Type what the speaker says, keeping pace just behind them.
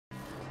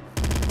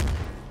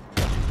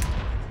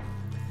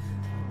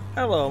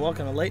Hello and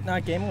welcome to Late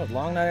Night Gaming with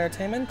Long Night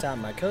Entertainment.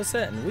 I'm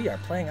Mycosa and we are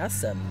playing us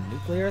some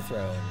Nuclear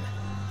Throne.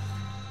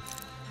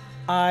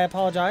 I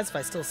apologize if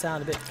I still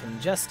sound a bit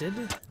congested.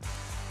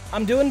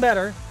 I'm doing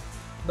better,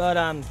 but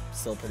I'm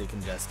still pretty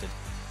congested.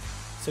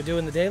 So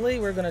doing the daily,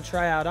 we're going to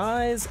try out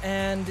Eyes,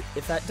 and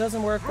if that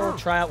doesn't work, we'll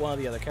try out one of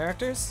the other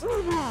characters.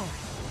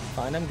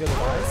 Fine, I'm good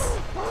with Eyes.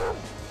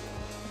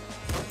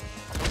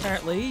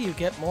 Apparently, you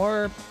get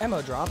more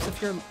ammo drops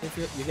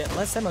you get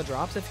less ammo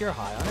drops if you're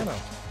high on ammo.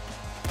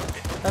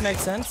 That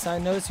makes sense. I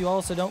notice you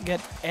also don't get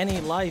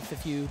any life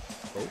if you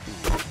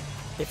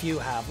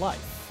have life.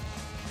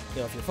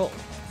 You know, if you're full.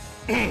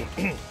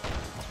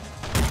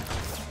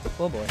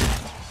 Oh boy.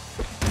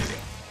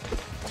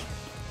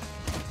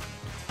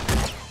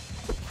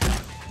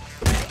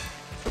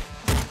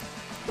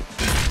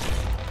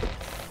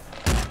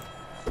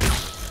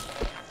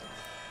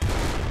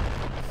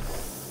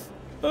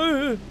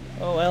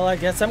 Oh well, I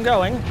guess I'm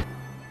going.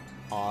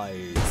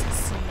 Eyes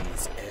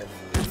sees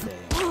everything.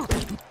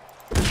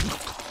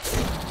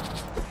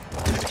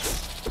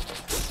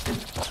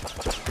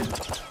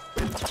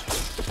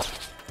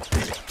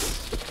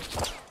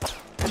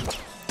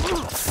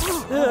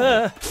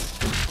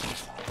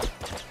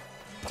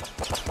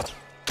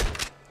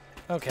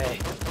 Okay.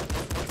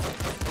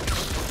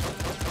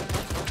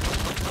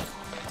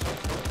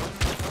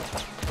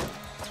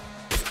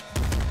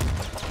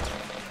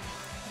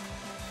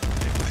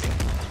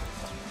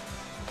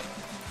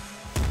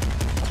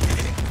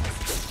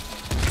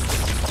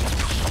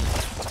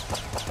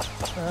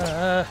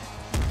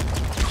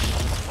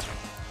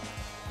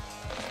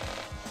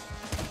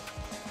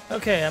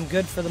 Okay, I'm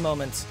good for the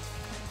moment.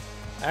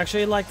 I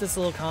actually like this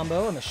little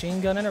combo, a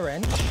machine gun and a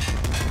wrench.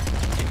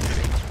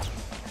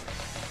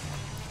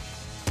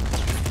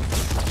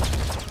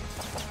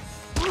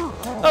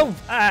 Oh,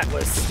 that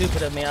was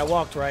stupid of me. I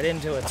walked right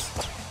into it.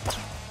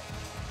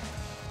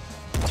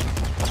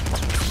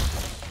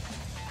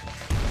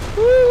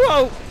 Woo!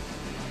 Oh!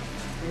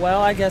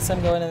 Well, I guess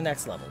I'm going to the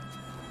next level.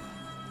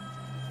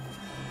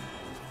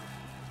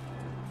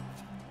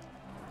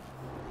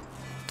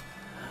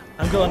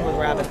 I'm going with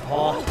Rabbit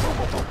Paw.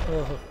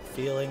 Oh,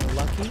 feeling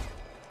lucky?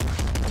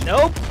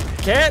 Nope!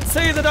 Can't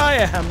say that I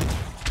am!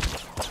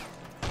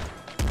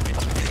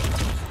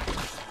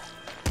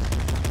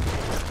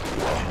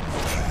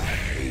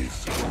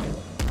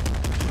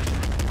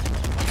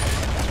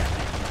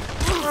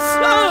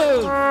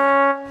 Oh!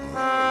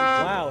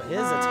 Wow, his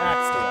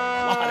attacks do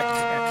a lot of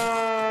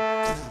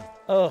damage.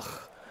 Ugh.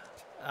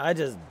 I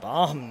just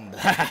bombed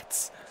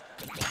that.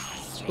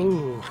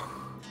 Ooh.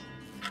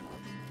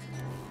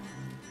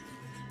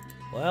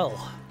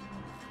 Well.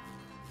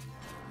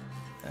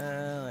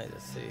 Let me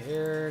just see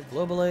here.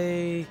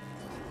 Globally,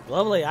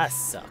 I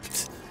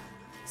sucked.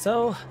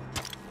 So,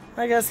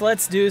 I guess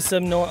let's do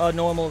some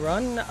normal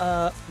run.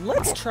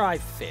 Let's try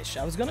fish.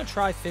 I was gonna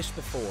try fish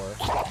before,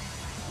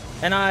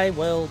 and I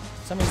will.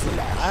 Some reason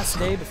last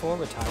day before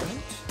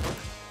retirement.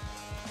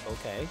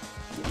 Okay.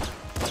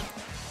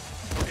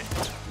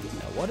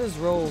 Now, what does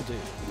roll do?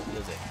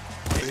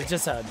 Is it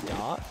just a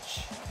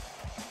dodge?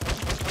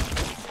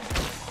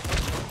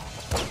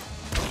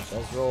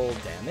 Does roll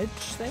damage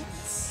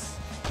things?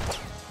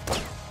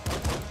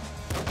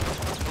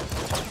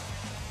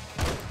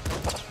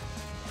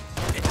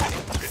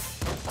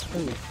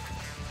 Ooh.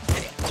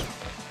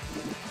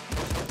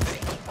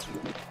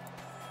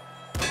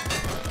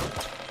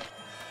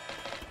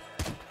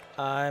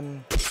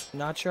 I'm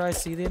not sure I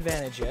see the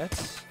advantage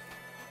yet.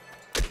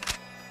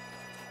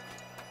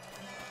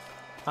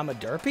 I'm a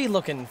derpy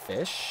looking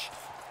fish.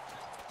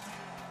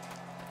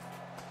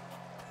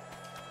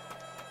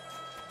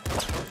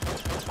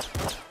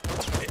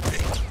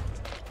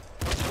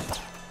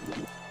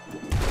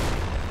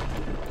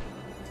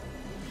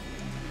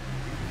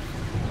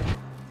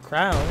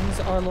 Crowns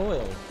are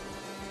loyal.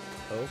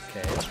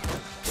 Okay.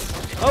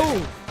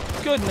 Oh,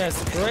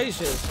 goodness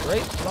gracious.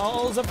 Great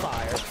balls of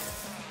fire.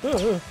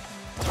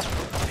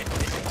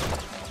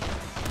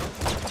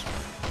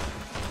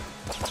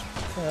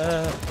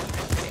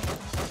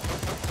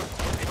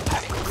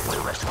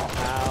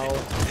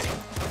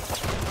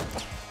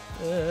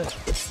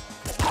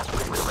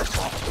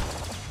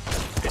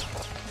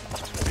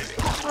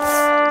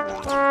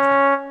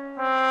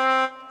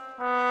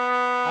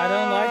 I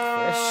don't like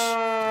fish.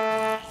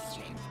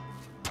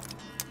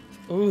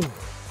 Ooh.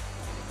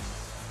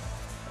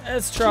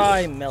 Let's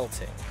try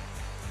melting.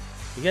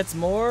 He gets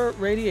more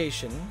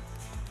radiation.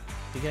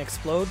 He can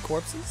explode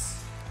corpses.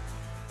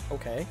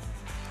 Okay.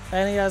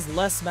 And he has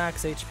less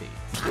max HP.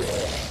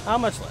 How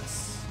much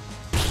less?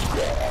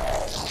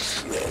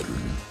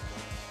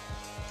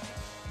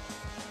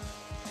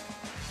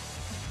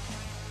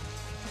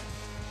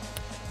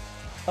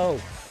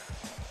 Oh.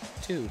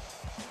 2.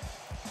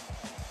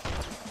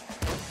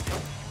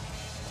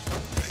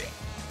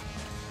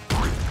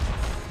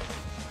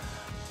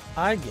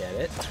 I get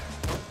it.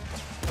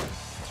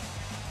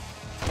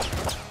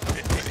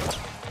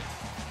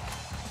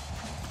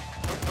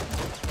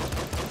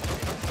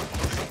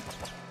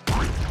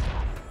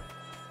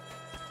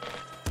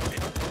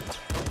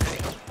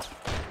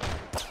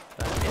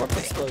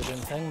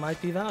 explosion thing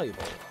might be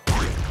valuable.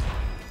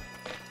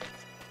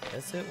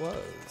 Yes, it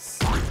was.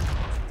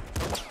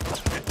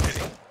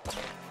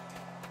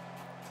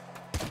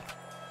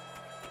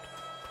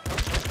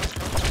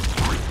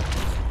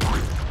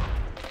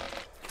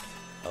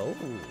 Oh.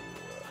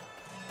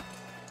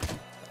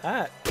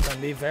 That can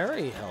be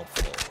very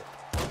helpful.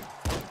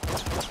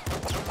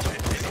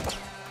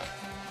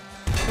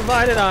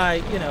 Provided I,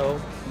 you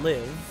know,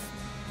 live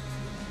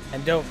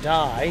and don't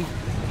die.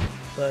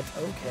 But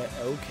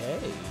okay.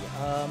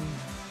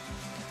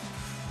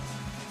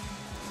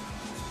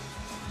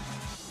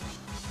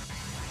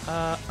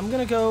 I'm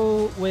gonna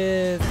go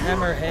with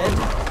Hammerhead.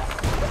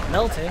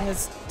 Melting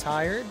is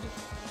tired.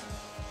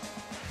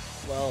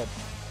 Well,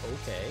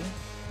 okay.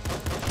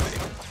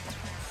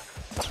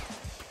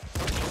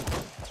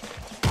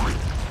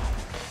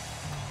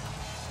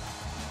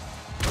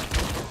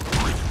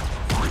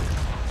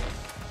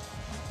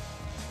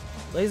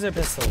 Laser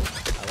pistol.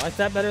 I like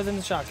that better than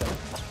the shotgun.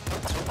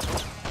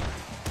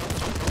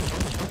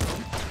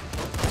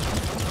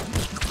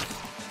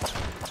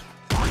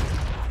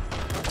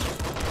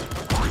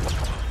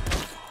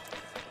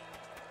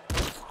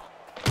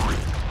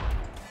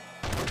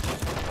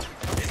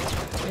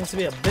 Seems to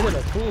be a bit of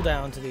a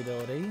cooldown to the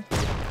ability.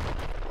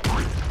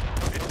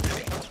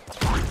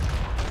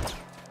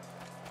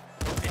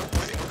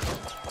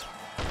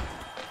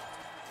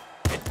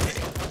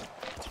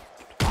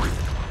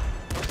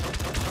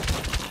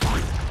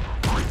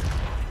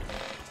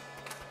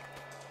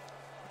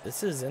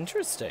 This is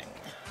interesting.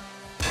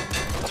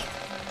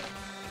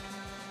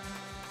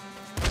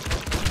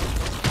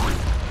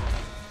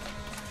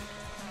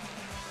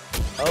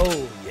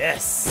 Oh,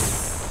 yes.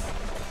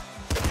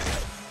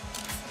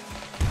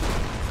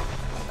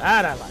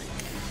 That I like.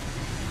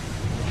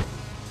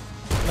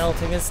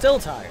 Melting is still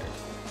tired.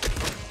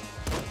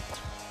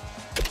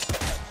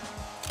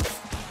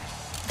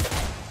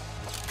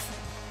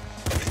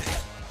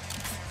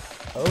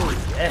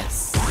 Oh,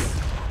 yes.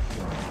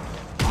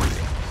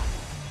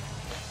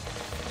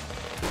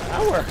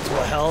 That worked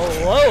well.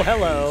 Whoa,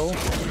 hello.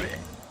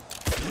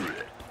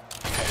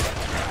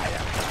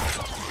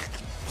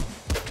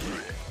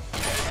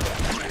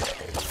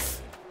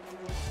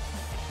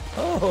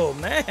 Oh,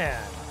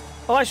 man.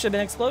 Oh, I should have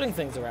been exploding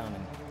things around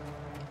him.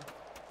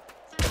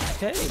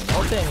 Okay,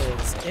 melting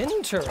is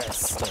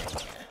interesting.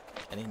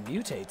 And he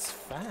mutates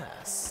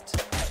fast.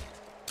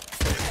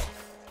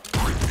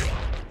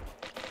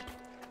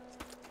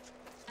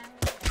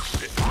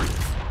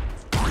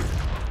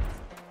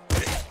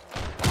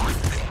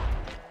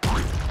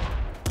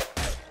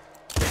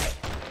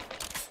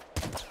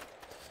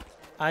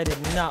 I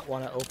did not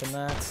want to open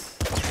that.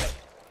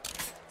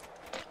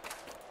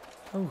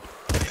 Oh.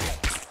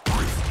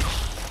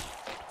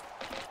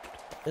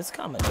 This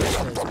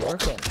combination is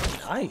working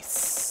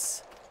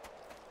nice.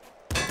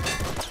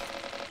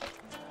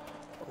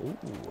 Ooh.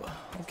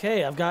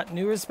 Okay, I've got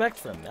new respect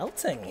for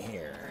melting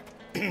here.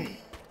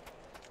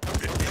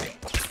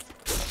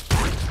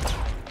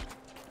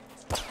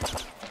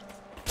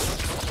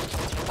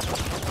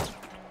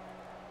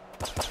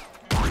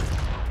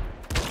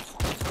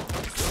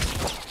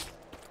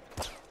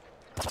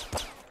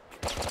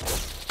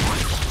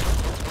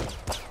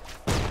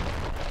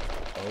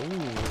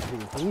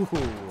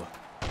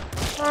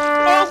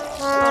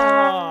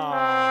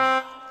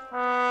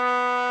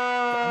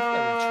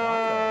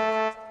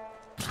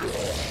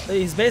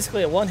 He's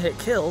basically a one-hit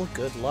kill.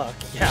 Good luck,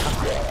 yeah.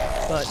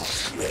 But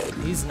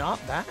he's not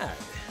bad.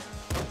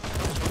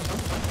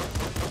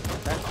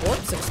 That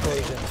corpse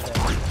explosion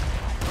thing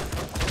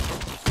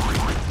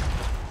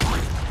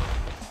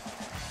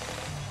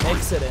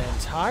makes it an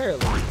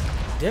entirely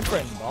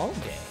different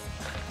ballgame.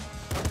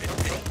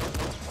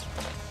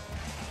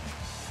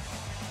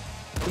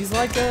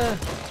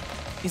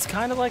 He's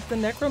kind of like the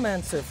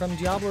Necromancer from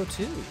Diablo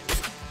 2.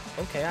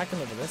 Okay, I can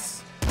live with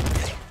this.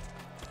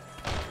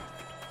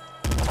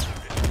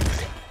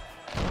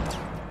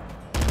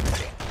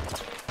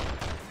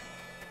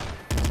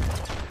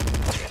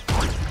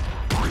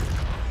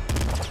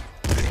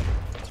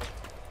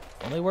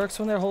 Only works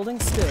when they're holding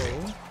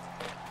still.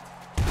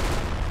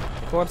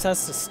 The corpse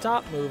has to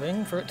stop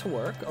moving for it to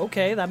work.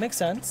 Okay, that makes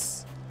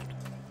sense.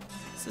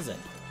 This is an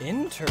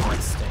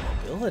interesting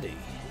ability.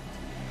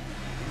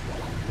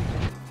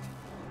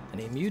 And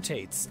he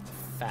mutates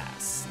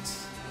fast.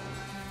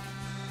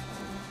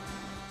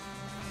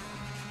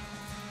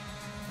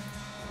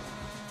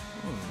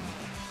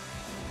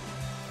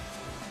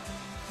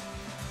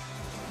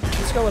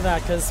 Let's go with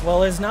that, because,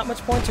 well, there's not much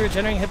point to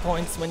regenerating hit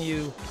points when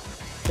you...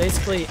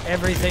 basically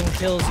everything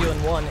kills you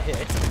in one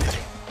hit.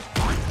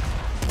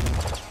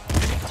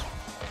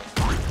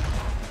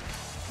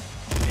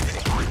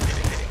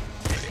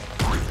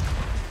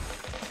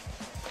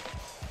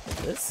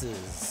 This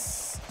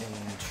is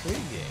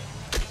intriguing.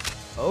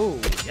 Oh,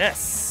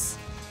 yes!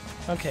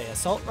 Okay,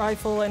 assault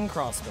rifle and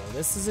crossbow.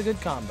 This is a good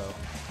combo.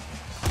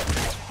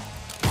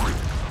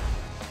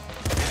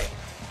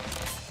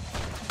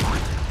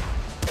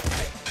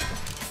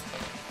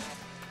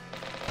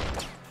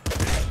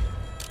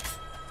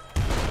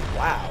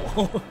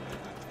 Wow.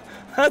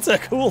 That's a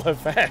cool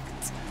effect.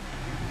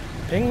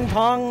 Ping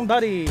pong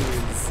buddies.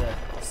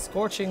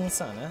 Scorching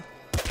sun, huh?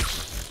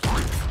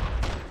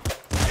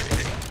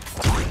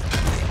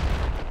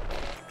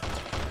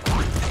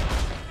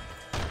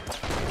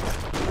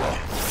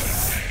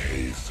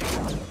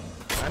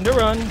 Time to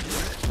run.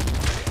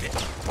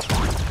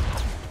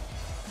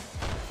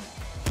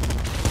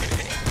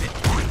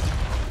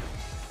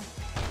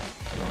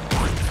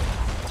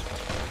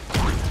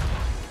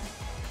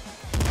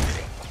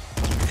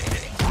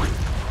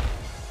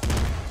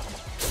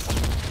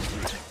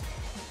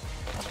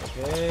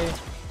 Okay.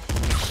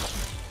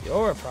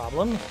 You're a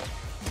problem.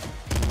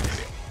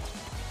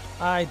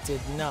 I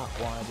did not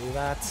want to do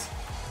that.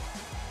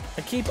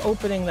 I keep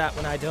opening that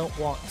when I don't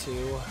want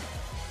to.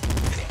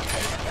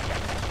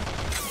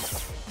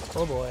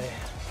 Oh boy.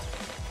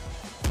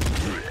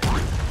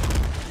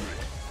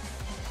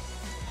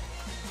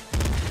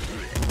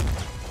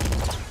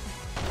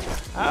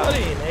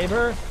 Howdy,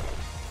 neighbor.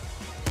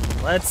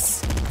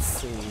 Let's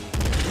see.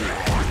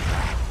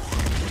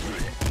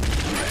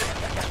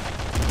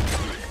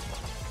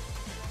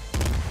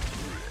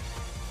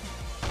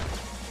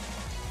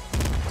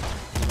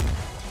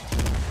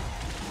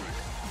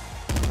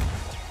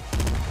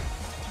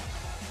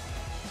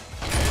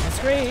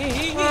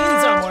 Screen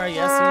somewhere,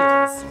 yes he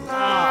is.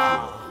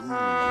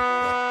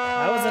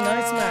 That was a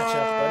nice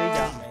matchup, but he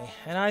got me.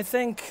 And I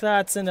think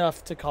that's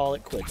enough to call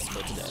it quits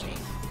for today.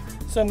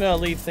 So I'm gonna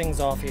leave things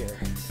off here.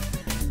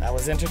 That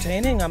was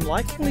entertaining. I'm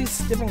liking these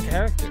different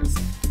characters.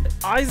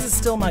 Eyes is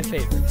still my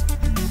favorite.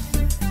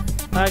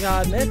 I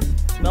gotta admit,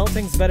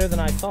 Melting's better than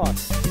I thought.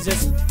 He's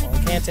just, well,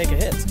 he can't take a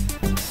hit.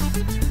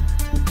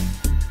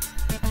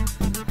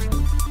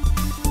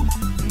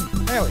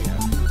 There we go.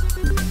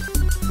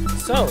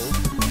 So,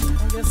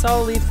 I guess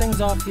I'll leave things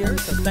off here,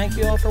 so thank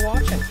you all for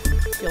watching.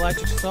 If you liked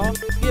what you saw,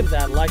 give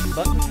that like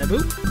button a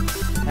boop.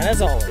 And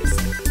as always,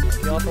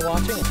 thank you all for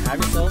watching and have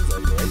yourselves a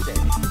great day.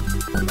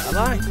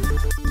 Bye-bye.